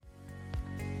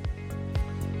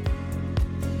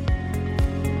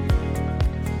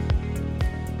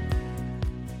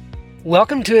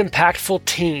Welcome to Impactful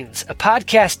Teens, a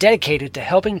podcast dedicated to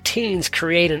helping teens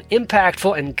create an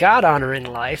impactful and God-honoring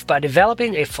life by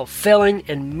developing a fulfilling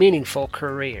and meaningful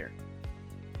career.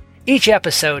 Each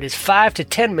episode is 5 to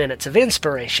 10 minutes of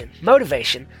inspiration,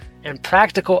 motivation, and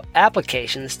practical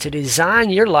applications to design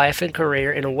your life and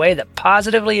career in a way that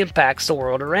positively impacts the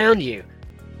world around you.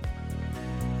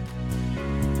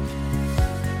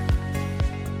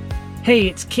 Hey,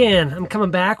 it's Ken. I'm coming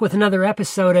back with another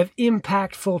episode of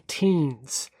Impactful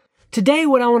Teens. Today,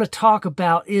 what I want to talk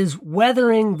about is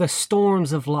weathering the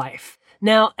storms of life.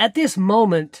 Now, at this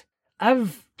moment,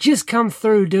 I've just come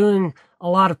through doing a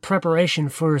lot of preparation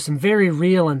for some very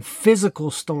real and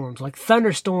physical storms, like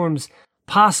thunderstorms,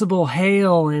 possible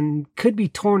hail, and could be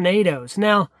tornadoes.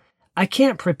 Now, I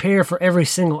can't prepare for every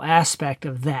single aspect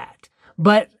of that,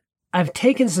 but I've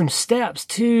taken some steps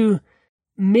to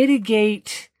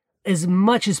mitigate as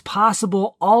much as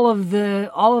possible all of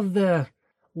the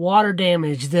water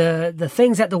damage, the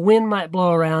things that the wind might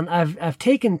blow around. I've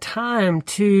taken time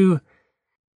to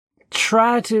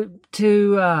try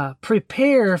to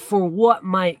prepare for what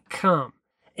might come.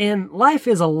 And life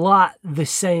is a lot the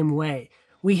same way.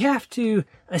 We have to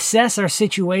assess our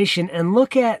situation and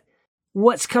look at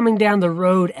what's coming down the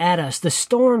road at us, the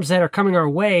storms that are coming our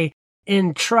way,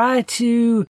 and try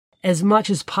to, as much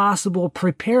as possible,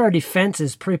 prepare our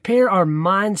defenses, prepare our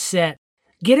mindset,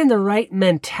 get in the right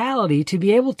mentality to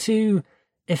be able to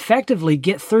effectively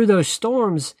get through those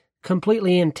storms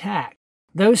completely intact.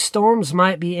 Those storms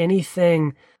might be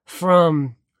anything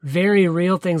from very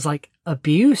real things like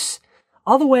abuse,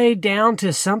 all the way down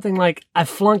to something like I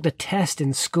flunked a test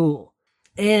in school.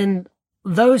 And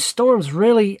those storms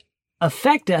really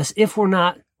affect us if we're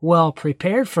not well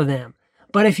prepared for them.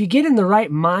 But if you get in the right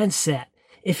mindset,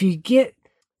 if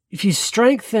you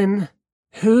strengthen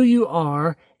who you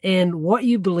are and what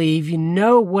you believe, you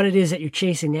know what it is that you're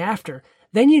chasing after,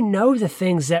 then you know the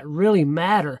things that really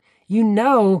matter. You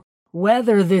know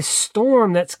whether this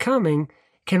storm that's coming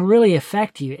can really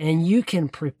affect you, and you can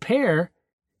prepare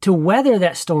to weather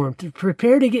that storm, to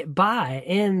prepare to get by,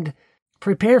 and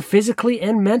prepare physically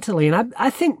and mentally. And I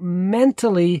think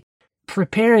mentally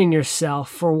preparing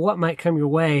yourself for what might come your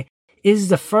way is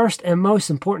the first and most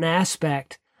important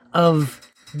aspect of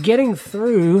getting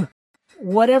through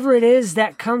whatever it is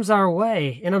that comes our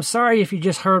way. And I'm sorry if you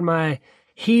just heard my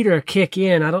heater kick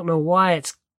in. I don't know why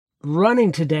it's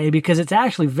running today, because it's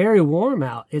actually very warm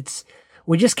out.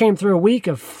 We just came through a week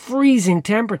of freezing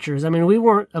temperatures. I mean, we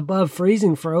weren't above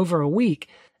freezing for over a week,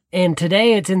 and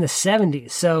today it's in the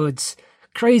 70s. So it's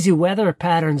crazy weather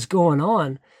patterns going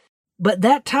on. But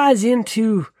that ties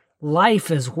into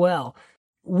life as well.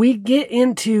 We get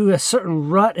into a certain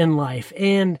rut in life,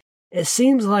 and it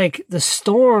seems like the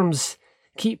storms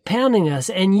keep pounding us,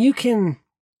 and you can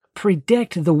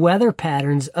predict the weather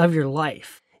patterns of your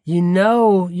life. You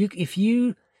know, if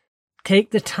you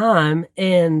take the time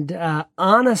and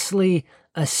honestly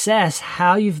assess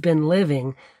how you've been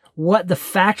living, what the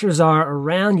factors are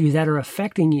around you that are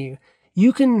affecting you,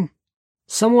 you can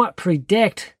somewhat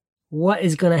predict what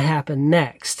is going to happen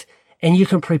next. And you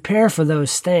can prepare for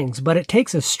those things, but it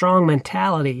takes a strong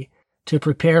mentality to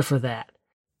prepare for that.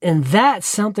 And that's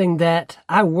something that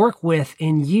I work with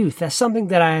in youth. That's something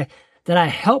that I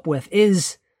help with,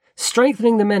 is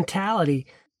strengthening the mentality,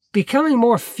 becoming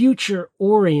more future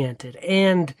oriented,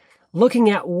 and looking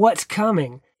at what's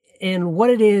coming and what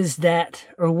it is that,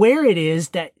 or where it is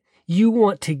that you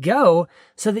want to go,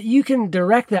 so that you can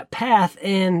direct that path.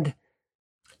 And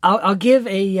I'll give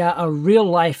a real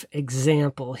life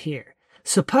example here.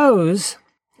 Suppose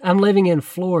I'm living in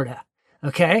Florida,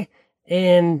 okay?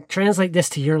 And translate this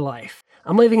to your life.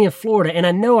 I'm living in Florida, and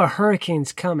I know a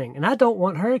hurricane's coming, and I don't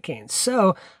want hurricanes.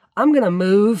 So I'm going to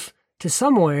move to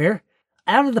somewhere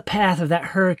out of the path of that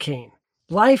hurricane.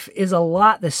 Life is a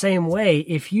lot the same way.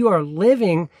 If you are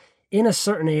living in a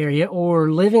certain area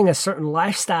or living a certain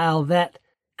lifestyle that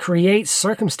creates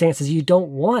circumstances you don't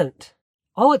want,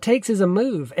 all it takes is a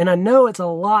move. And I know it's a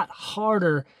lot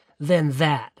harder than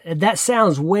that. That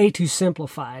sounds way too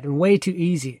simplified and way too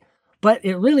easy, but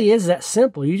it really is that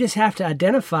simple. You just have to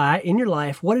identify in your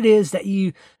life what it is that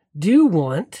you do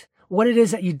want, what it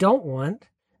is that you don't want,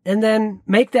 and then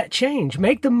make that change.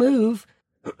 Make the move,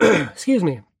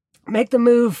 make the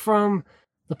move from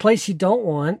the place you don't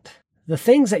want, the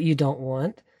things that you don't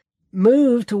want,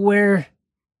 move to where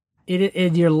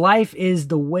your life is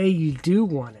the way you do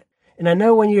want it. And I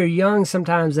know when you're young,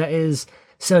 sometimes that is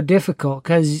so difficult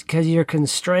because you're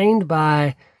constrained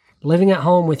by living at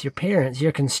home with your parents.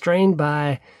 You're constrained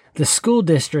by the school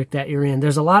district that you're in.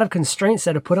 There's a lot of constraints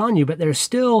that are put on you, but there's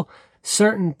still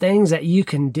certain things that you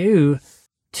can do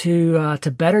to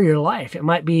better your life. It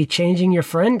might be changing your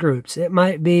friend groups. It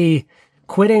might be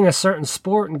quitting a certain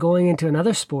sport and going into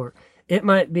another sport. It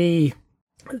might be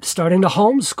starting to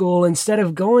homeschool instead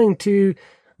of going to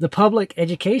the public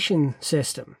education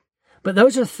system. But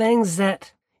those are things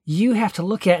that you have to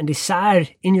look at and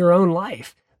decide in your own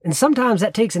life. And sometimes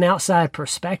that takes an outside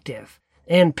perspective.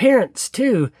 And parents,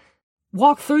 too,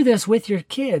 walk through this with your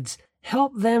kids.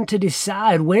 Help them to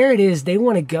decide where it is they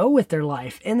want to go with their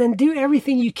life. And then do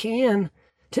everything you can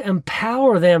to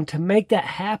empower them to make that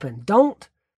happen. Don't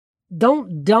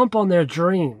dump on their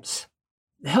dreams.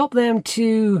 Help them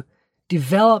to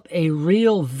develop a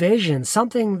real vision,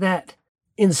 something that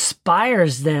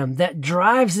inspires them, that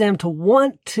drives them to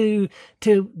want to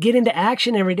get into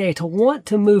action every day, to want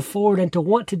to move forward and to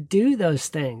want to do those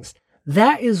things.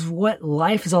 That is what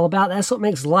life is all about. That's what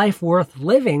makes life worth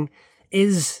living,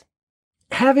 is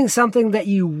having something that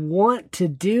you want to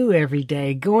do every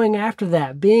day, going after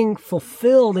that, being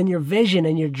fulfilled in your vision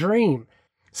and your dream.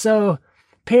 So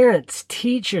parents,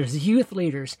 teachers, youth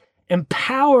leaders,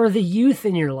 empower the youth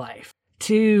in your life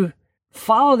to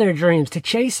follow their dreams, to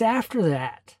chase after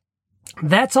that.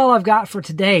 That's all I've got for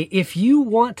today. If you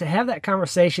want to have that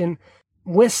conversation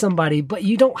with somebody, but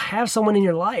you don't have someone in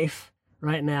your life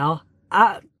right now,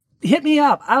 hit me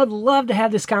up. I would love to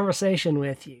have this conversation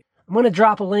with you. I'm going to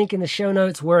drop a link in the show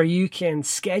notes where you can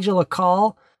schedule a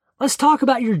call. Let's talk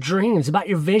about your dreams, about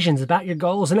your visions, about your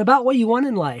goals, and about what you want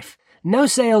in life. No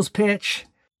sales pitch.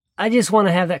 I just want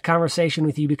to have that conversation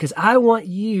with you because I want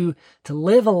you to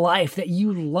live a life that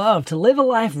you love, to live a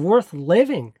life worth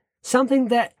living, something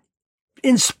that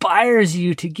inspires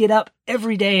you to get up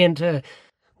every day and to,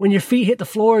 when your feet hit the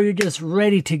floor, you're just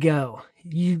ready to go.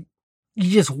 You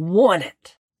just want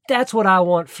it. That's what I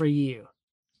want for you.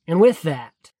 And with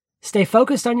that, stay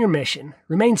focused on your mission,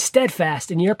 remain steadfast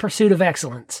in your pursuit of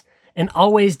excellence, and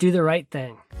always do the right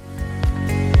thing.